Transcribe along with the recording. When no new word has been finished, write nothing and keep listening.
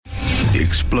The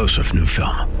explosive new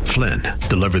film, Flynn,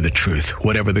 deliver the truth,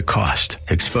 whatever the cost,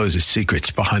 exposes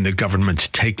secrets behind the government's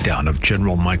takedown of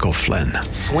General Michael Flynn.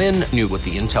 Flynn knew what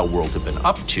the intel world had been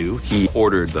up to. He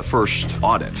ordered the first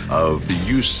audit of the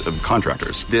use of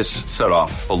contractors. This set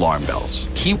off alarm bells.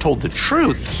 He told the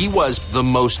truth. He was the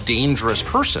most dangerous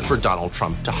person for Donald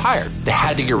Trump to hire. They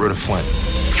had to get rid of Flynn.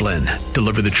 Flynn,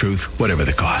 deliver the truth, whatever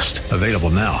the cost. Available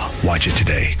now. Watch it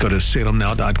today. Go to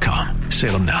salemnow.com.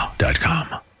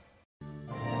 salemnow.com.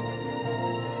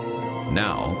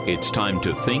 Now it's time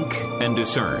to think and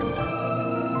discern.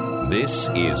 This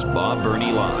is Bob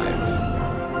Burney Live.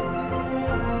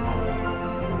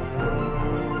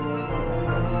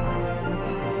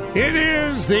 It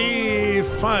is the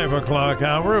 5 o'clock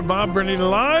hour of Bob Burney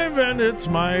Live, and it's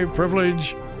my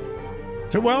privilege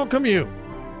to welcome you.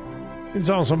 It's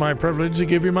also my privilege to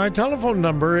give you my telephone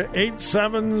number,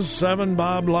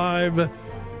 877-BOB-LIVE,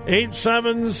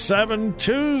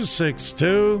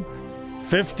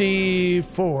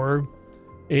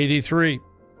 877-262-5483.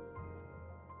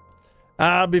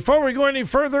 Before we go any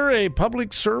further, a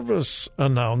public service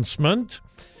announcement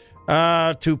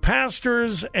to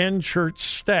pastors and church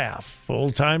staff,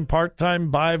 full-time,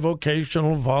 part-time,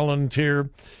 bivocational, volunteer.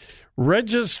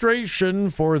 Registration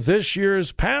for this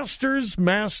year's Pastors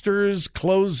Masters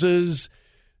closes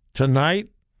tonight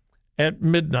at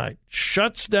midnight.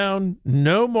 Shuts down.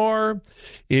 No more.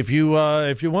 If you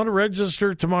want to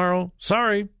register tomorrow,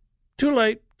 sorry, too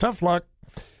late. Tough luck.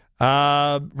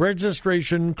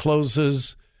 Registration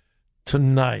closes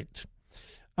tonight.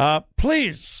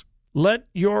 Please let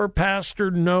your pastor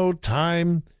know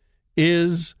time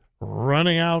is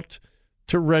running out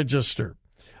to register.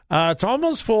 It's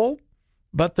almost full,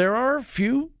 but there are a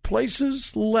few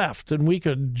places left, and we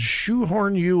could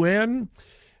shoehorn you in,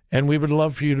 and we would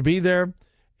love for you to be there.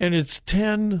 And it's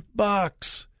 $10.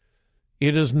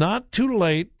 It is not too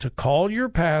late to call your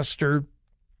pastor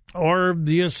or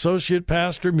the associate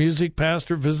pastor, music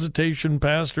pastor, visitation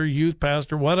pastor, youth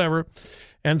pastor, whatever,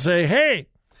 and say, hey,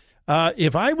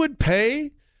 if I would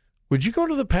pay, would you go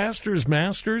to the Pastors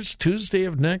Masters Tuesday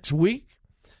of next week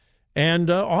and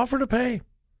offer to pay?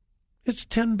 It's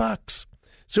 $10.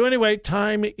 So anyway,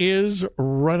 time is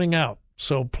running out.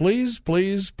 So please,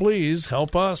 please, please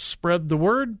help us spread the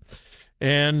word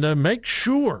and make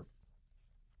sure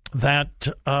that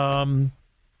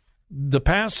the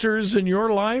pastors in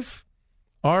your life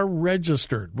are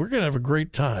registered. We're going to have a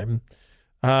great time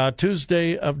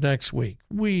Tuesday of next week.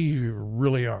 We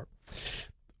really are.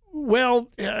 Well,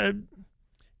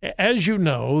 as you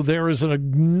know, there is an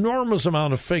enormous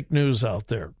amount of fake news out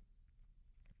there.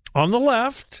 On the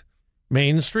left,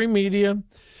 mainstream media,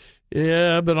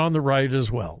 yeah, but on the right as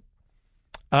well.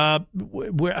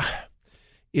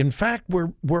 In fact,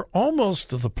 we're almost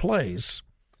to the place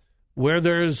where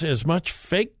there's as much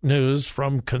fake news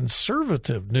from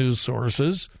conservative news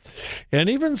sources and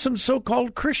even some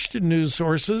so-called Christian news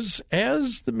sources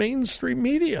as the mainstream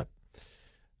media.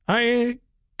 I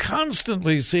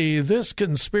constantly see this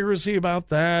conspiracy about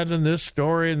that and this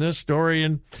story and this story,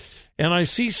 and I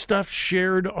see stuff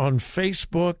shared on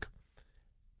Facebook,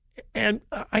 and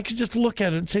I could just look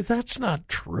at it and say, that's not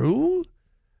true.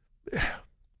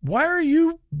 Why are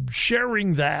you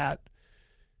sharing that?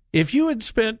 If you had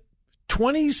spent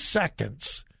 20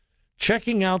 seconds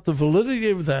checking out the validity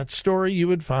of that story, you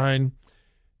would find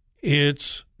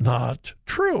it's not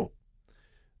true.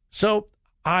 So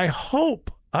I hope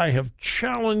I have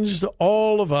challenged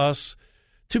all of us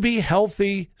to be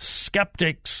healthy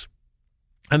skeptics.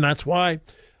 And that's why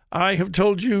I have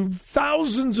told you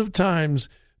thousands of times,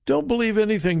 don't believe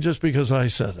anything just because I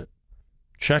said it.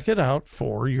 Check it out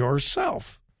for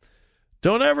yourself.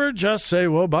 Don't ever just say,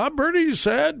 well, Bob Burney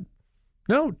said.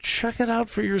 No, check it out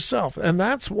for yourself. And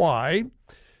that's why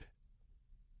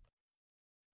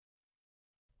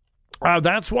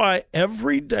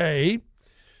every day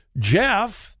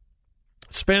Jeff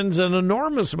spends an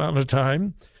enormous amount of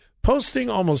time posting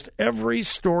almost every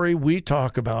story we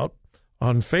talk about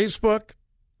on Facebook,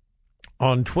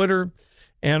 on Twitter,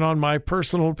 and on my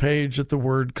personal page at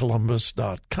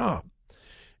thewordcolumbus.com.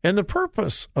 And the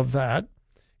purpose of that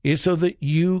is so that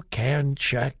you can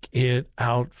check it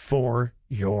out for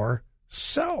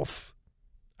yourself.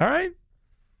 All right?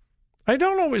 I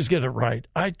don't always get it right.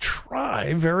 I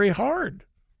try very hard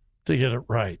to get it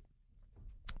right,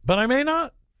 but I may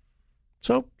not.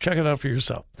 So check it out for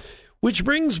yourself. Which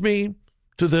brings me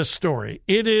to this story.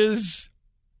 It is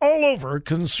all over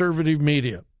conservative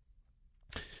media.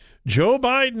 Joe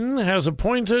Biden has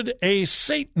appointed a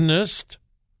Satanist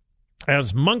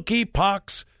as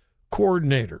monkeypox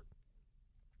coordinator.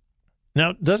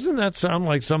 Now, doesn't that sound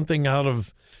like something out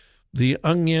of The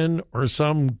Onion or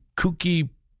some kooky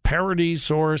parody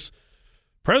source.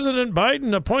 President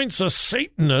Biden appoints a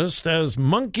Satanist as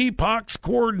monkeypox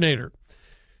coordinator.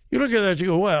 You look at that, you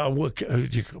go, well,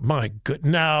 my good,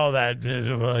 now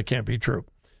that can't be true.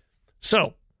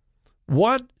 So,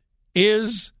 what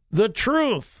is the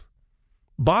truth?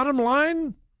 Bottom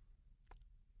line,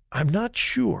 I'm not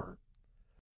sure.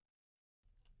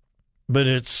 But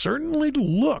it certainly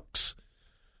looks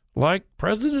like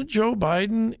President Joe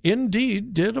Biden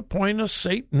indeed did appoint a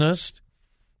Satanist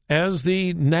as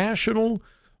the national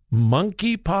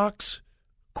monkeypox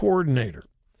coordinator.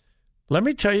 Let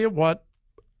me tell you what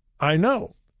I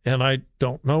know, and I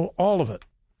don't know all of it.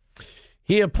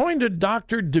 He appointed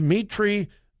Dr. Dmitry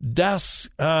Daskalakis,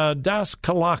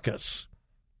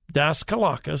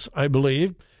 I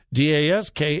believe,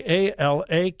 Daskalakis,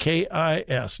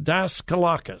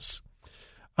 Daskalakis,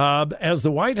 as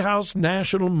the White House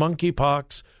National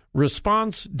Monkeypox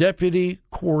Response Deputy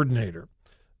Coordinator.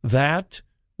 That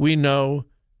we know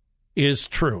is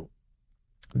true.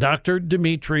 Dr.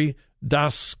 Dmitry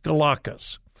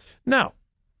Daskalakis. Now,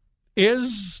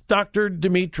 is Dr.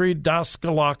 Dmitry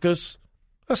Daskalakis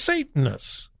a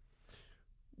Satanist?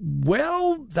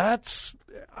 Well,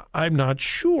 I'm not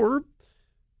sure,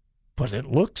 but it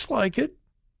looks like it.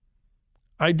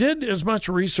 I did as much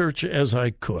research as I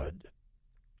could.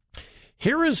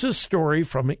 Here is a story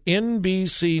from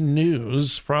NBC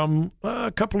News from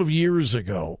a couple of years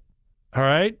ago, all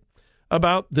right,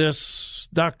 about this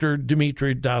Dr.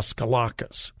 Dmitry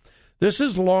Daskalakis. This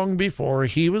is long before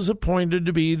he was appointed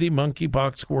to be the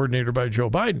monkeypox coordinator by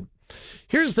Joe Biden.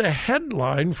 Here's the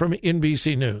headline from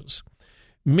NBC News.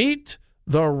 Meet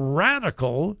the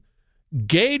radical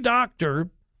gay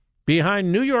doctor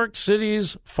behind New York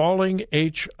City's falling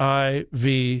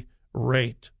HIV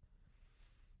rate.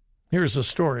 Here's the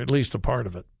story, at least a part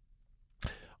of it.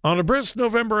 On a brisk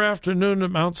November afternoon at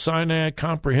Mount Sinai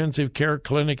Comprehensive Care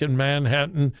Clinic in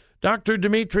Manhattan, Dr.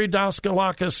 Dmitry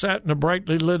Daskalakis sat in a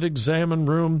brightly lit exam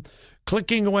room,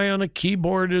 clicking away on a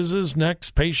keyboard as his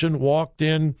next patient walked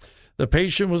in. The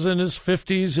patient was in his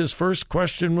 50s. His first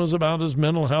question was about his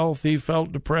mental health. He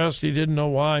felt depressed. He didn't know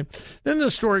why. Then the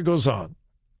story goes on,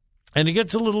 and it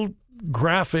gets a little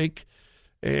graphic.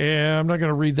 I'm not going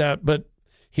to read that, but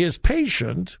his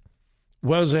patient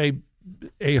was a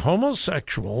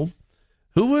homosexual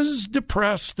who was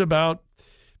depressed about,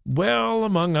 well,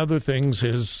 among other things,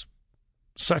 his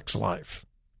sex life.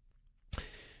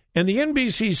 And the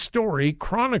NBC story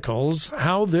chronicles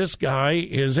how this guy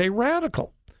is a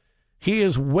radical. He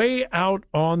is way out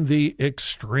on the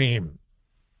extreme.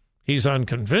 He's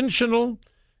unconventional.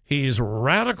 He's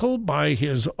radical by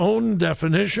his own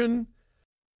definition.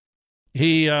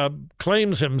 He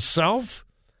claims himself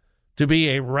to be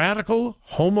a radical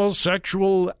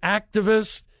homosexual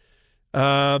activist.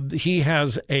 He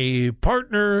has a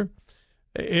partner,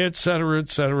 et cetera, et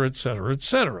cetera, et cetera, et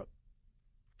cetera.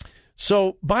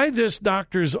 So by this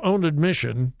doctor's own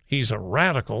admission, he's a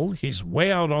radical. He's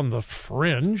way out on the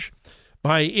fringe.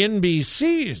 By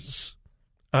NBC's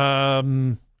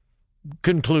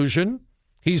conclusion,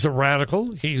 he's a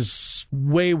radical. He's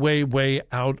way, way, way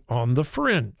out on the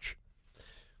fringe.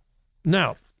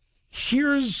 Now,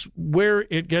 here's where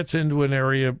it gets into an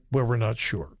area where we're not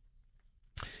sure.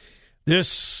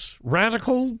 This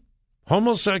radical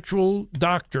homosexual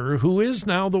doctor, who is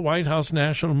now the White House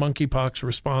National Monkeypox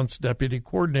Response Deputy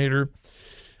Coordinator,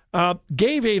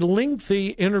 gave a lengthy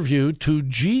interview to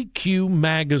GQ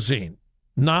magazine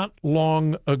not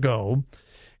long ago,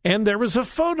 and there was a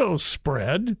photo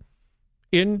spread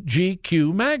in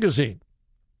GQ magazine.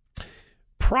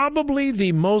 Probably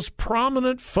the most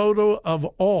prominent photo of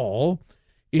all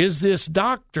is this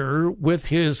doctor with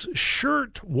his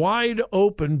shirt wide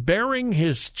open, bearing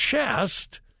his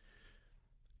chest,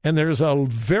 and there's a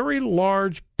very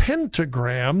large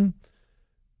pentagram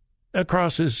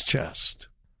across his chest.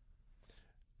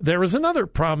 There is another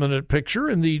prominent picture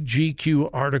in the GQ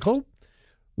article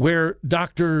where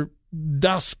Dr.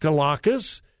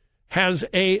 Daskalakis has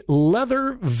a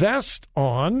leather vest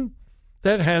on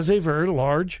that has a very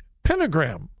large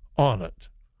pentagram on it.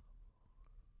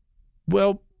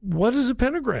 Well, what is a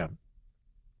pentagram?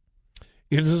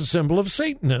 It is a symbol of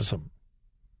Satanism.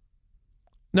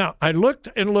 Now, I looked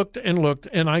and looked and looked,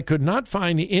 and I could not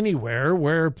find anywhere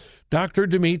where Dr.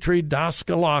 Dmitry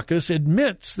Daskalakis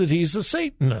admits that he's a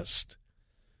Satanist.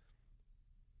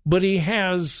 But he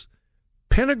has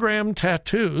pentagram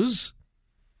tattoos.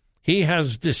 He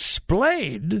has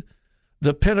displayed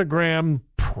the pentagram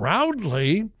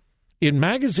proudly in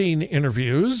magazine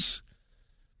interviews.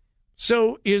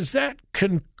 So is that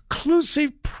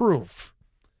conclusive proof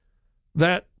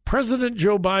that President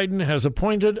Joe Biden has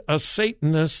appointed a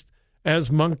Satanist as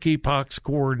monkeypox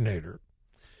coordinator.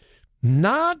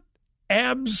 Not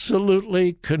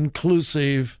absolutely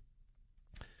conclusive,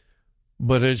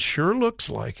 but it sure looks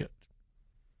like it.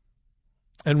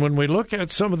 And when we look at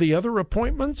some of the other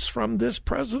appointments from this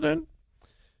president,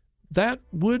 that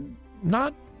would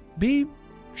not be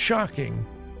shocking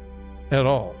at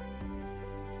all.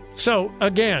 So,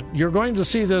 again, you're going to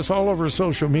see this all over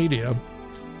social media.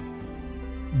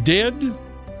 Did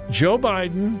Joe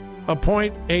Biden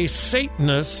appoint a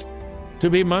Satanist to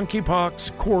be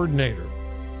monkeypox coordinator?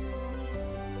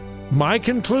 My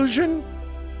conclusion,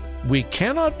 we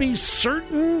cannot be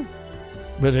certain,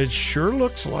 but it sure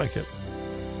looks like it.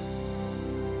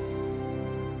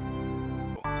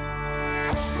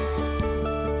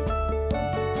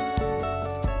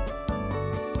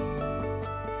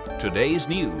 Today's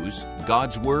news,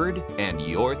 God's Word, and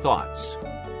your thoughts.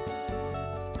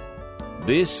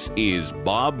 This is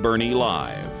Bob Burney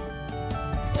Live.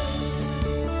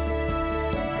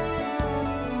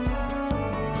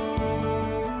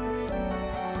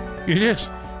 You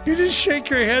just shake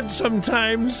your head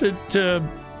sometimes at the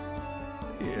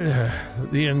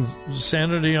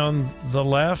insanity on the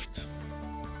left.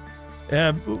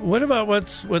 What about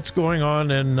what's going on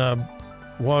in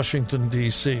Washington,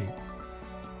 D.C.?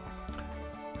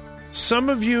 Some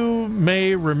of you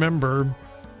may remember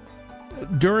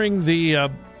during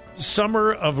the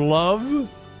Summer of Love,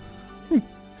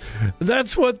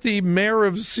 that's what the mayor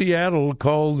of Seattle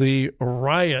called the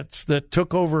riots that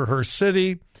took over her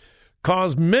city,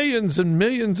 caused millions and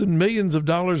millions and millions of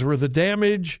dollars worth of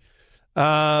damage,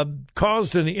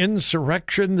 caused an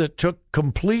insurrection that took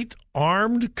complete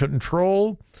armed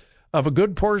control of a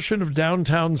good portion of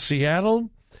downtown Seattle.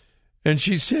 And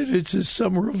she said it's a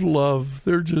summer of love.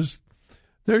 They're just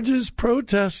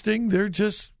protesting. They're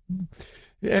just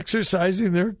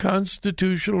exercising their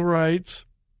constitutional rights.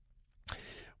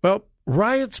 Well,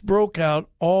 riots broke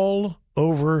out all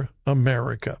over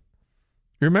America.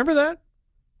 You remember that?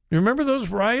 You remember those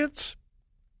riots?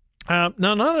 Now,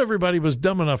 not everybody was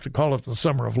dumb enough to call it the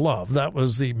Summer of Love. That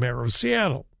was the mayor of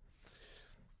Seattle.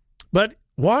 But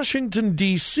Washington,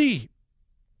 D.C.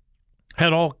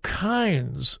 had all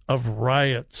kinds of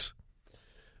riots.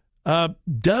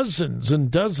 Dozens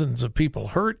and dozens of people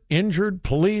hurt, injured,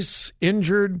 police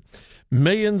injured,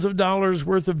 millions of dollars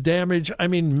worth of damage. I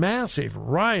mean, massive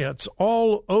riots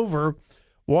all over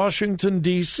Washington,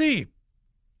 D.C.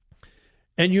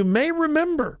 And you may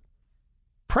remember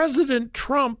President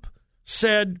Trump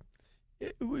said,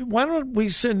 why don't we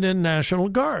send in National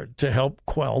Guard to help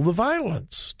quell the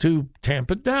violence, to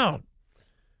tamp it down?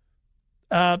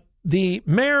 The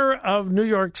mayor of New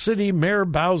York City, Mayor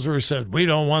Bowser, said, we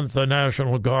don't want the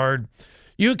National Guard.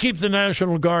 You keep the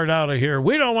National Guard out of here.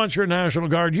 We don't want your National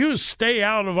Guard. You stay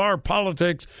out of our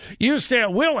politics. You stay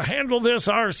out. We'll handle this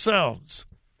ourselves.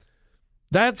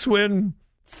 That's when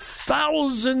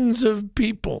thousands of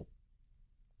people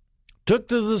took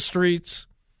to the streets,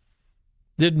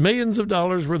 did millions of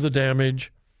dollars worth of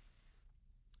damage,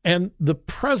 and the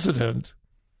president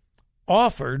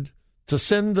offered to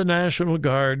send the National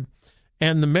Guard,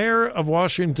 and the mayor of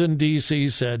Washington, D.C.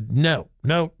 said, no,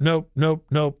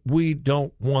 we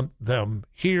don't want them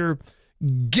here.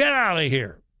 Get out of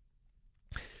here.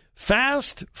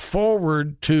 Fast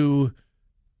forward to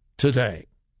today.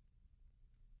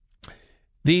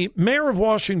 The mayor of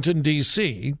Washington,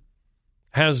 D.C.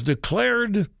 has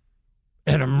declared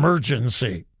an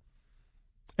emergency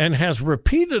and has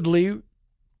repeatedly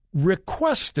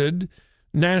requested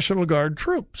National Guard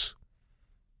troops.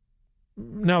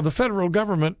 Now, the federal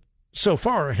government so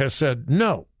far has said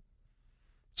no.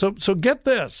 So get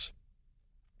this.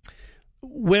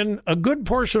 When a good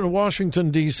portion of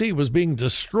Washington, D.C. was being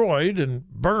destroyed and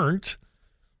burnt,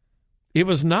 it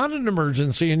was not an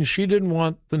emergency, and she didn't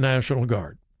want the National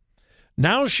Guard.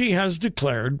 Now she has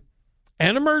declared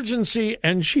an emergency,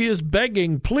 and she is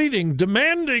begging, pleading,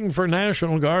 demanding for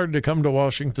National Guard to come to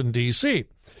Washington, D.C.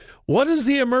 What is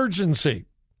the emergency?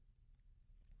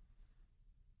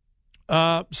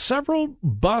 Several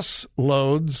bus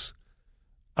loads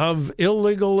of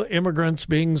illegal immigrants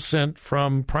being sent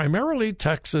from primarily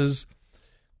Texas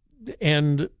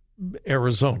and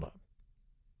Arizona.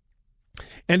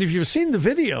 And if you've seen the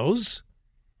videos,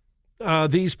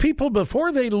 these people,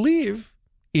 before they leave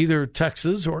either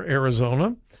Texas or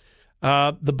Arizona,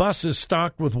 the bus is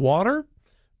stocked with water,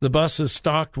 the bus is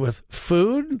stocked with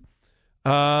food,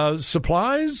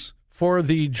 supplies for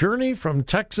the journey from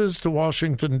Texas to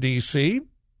Washington, D.C.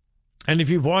 And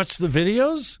if you've watched the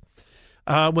videos,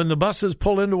 when the buses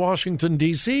pull into Washington,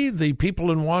 D.C., the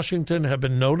people in Washington have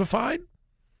been notified.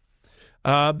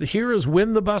 Here is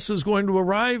when the bus is going to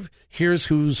arrive. Here's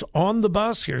who's on the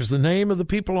bus. Here's the name of the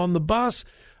people on the bus.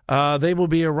 They will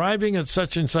be arriving at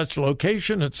such and such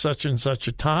location at such and such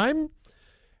a time.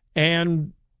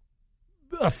 And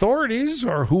authorities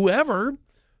or whoever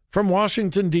from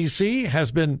Washington, D.C.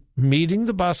 has been meeting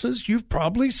the buses. You've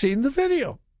probably seen the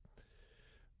video.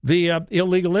 The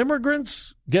illegal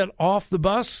immigrants get off the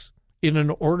bus in an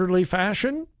orderly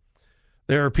fashion.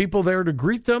 There are people there to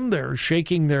greet them. They're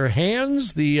shaking their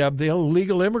hands. The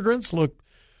illegal immigrants look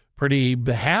pretty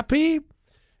happy,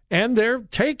 and they're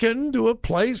taken to a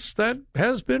place that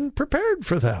has been prepared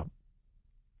for them.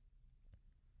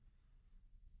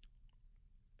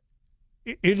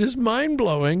 It is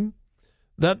mind-blowing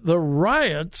that the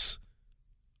riots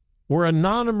were a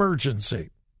non-emergency.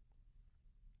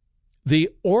 The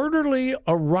orderly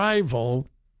arrival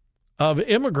of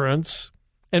immigrants,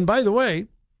 and by the way,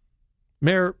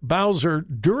 Mayor Bowser,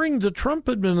 during the Trump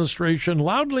administration,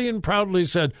 loudly and proudly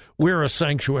said, "We're a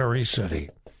sanctuary city.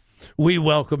 We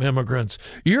welcome immigrants.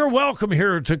 You're welcome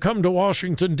here to come to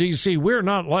Washington, D.C. We're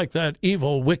not like that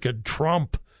evil, wicked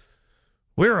Trump.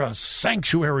 We're a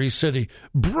sanctuary city.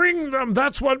 Bring them.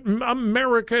 That's what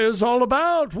America is all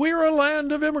about. We're a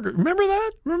land of immigrants." Remember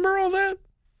that? Remember all that?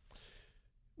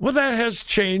 Well, that has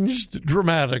changed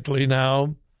dramatically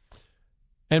now.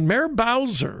 And Mayor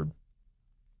Bowser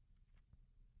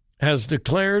has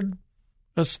declared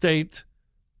a state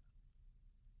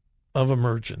of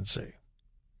emergency.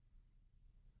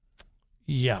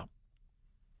 Yeah.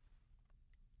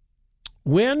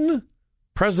 When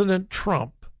President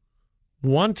Trump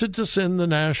wanted to send the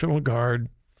National Guard,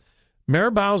 Mayor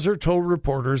Bowser told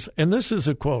reporters, and this is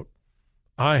a quote,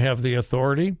 "I have the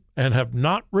authority and have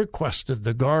not requested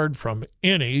the Guard from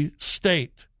any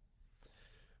state."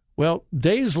 Well,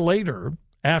 days later,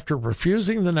 after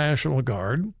refusing the National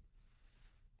Guard,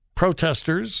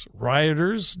 protesters,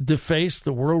 rioters defaced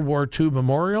the World War II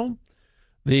Memorial,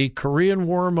 the Korean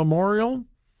War Memorial.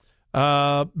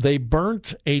 They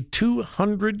burnt a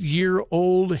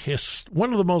 200-year-old,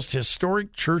 one of the most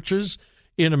historic churches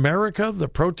in America. The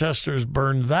protesters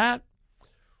burned that,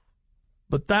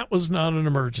 but that was not an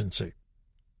emergency.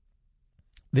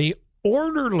 The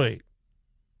orderly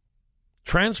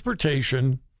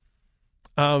transportation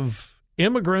of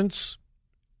immigrants,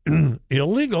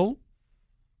 illegal,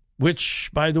 which,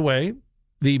 by the way,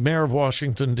 the mayor of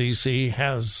Washington, D.C.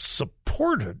 has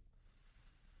supported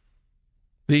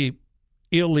the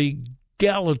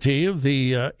illegality of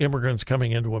the immigrants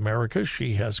coming into America.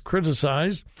 She has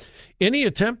criticized any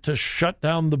attempt to shut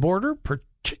down the border,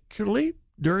 particularly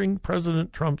during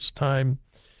President Trump's time.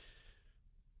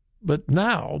 But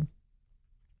now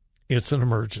it's an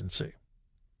emergency.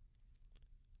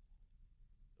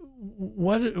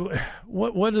 What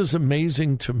is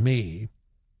amazing to me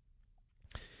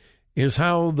is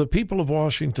how the people of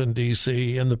Washington,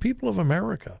 D.C. and the people of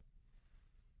America,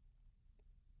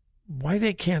 why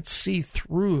they can't see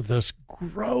through this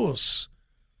gross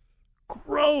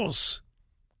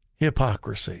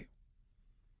hypocrisy.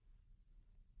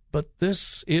 But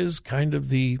this is kind of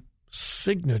the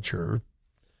signature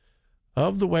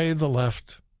of the way the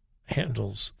left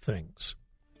handles things.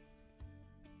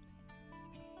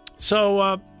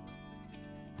 So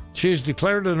she's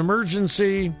declared an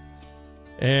emergency,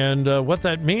 and what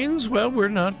that means, well, we're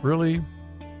not really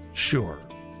sure.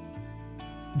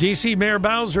 D.C. Mayor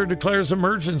Bowser declares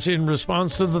emergency in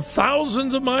response to the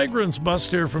thousands of migrants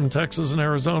bussed here from Texas and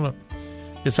Arizona.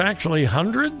 It's actually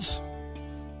hundreds,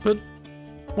 but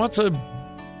what's a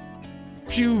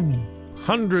few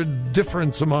hundred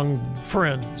difference among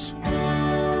friends?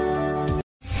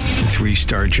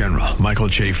 3-star General Michael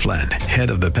J. Flynn,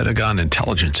 head of the Pentagon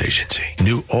Intelligence Agency,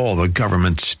 knew all the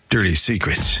government's dirty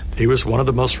secrets. He was one of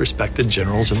the most respected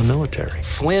generals in the military.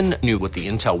 Flynn knew what the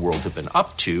intel world had been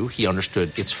up to. He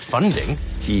understood its funding.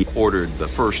 He ordered the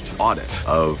first audit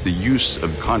of the use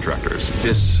of contractors.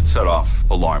 This set off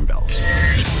alarm bells.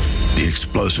 The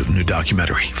explosive new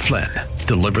documentary, Flynn,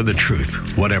 Deliver the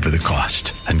Truth, Whatever the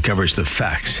Cost, uncovers the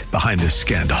facts behind this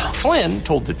scandal. Flynn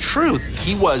told the truth.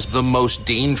 He was the most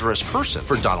dangerous person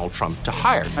for Donald Trump to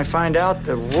hire. I find out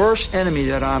the worst enemy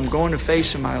that I'm going to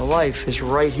face in my life is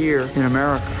right here in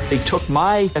America. They took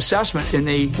my assessment and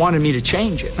they wanted me to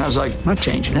change it. And I was like, I'm not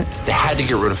changing it. They had to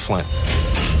get rid of Flynn.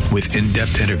 With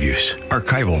in-depth interviews,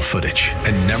 archival footage,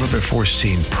 and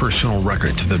never-before-seen personal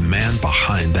records of the man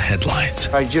behind the headlines.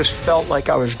 I just felt like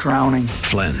I was drowning.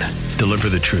 Flynn, Deliver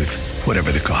the Truth,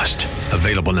 Whatever the Cost.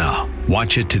 Available now.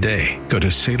 Watch it today. Go to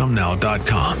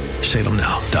salemnow.com.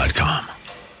 salemnow.com.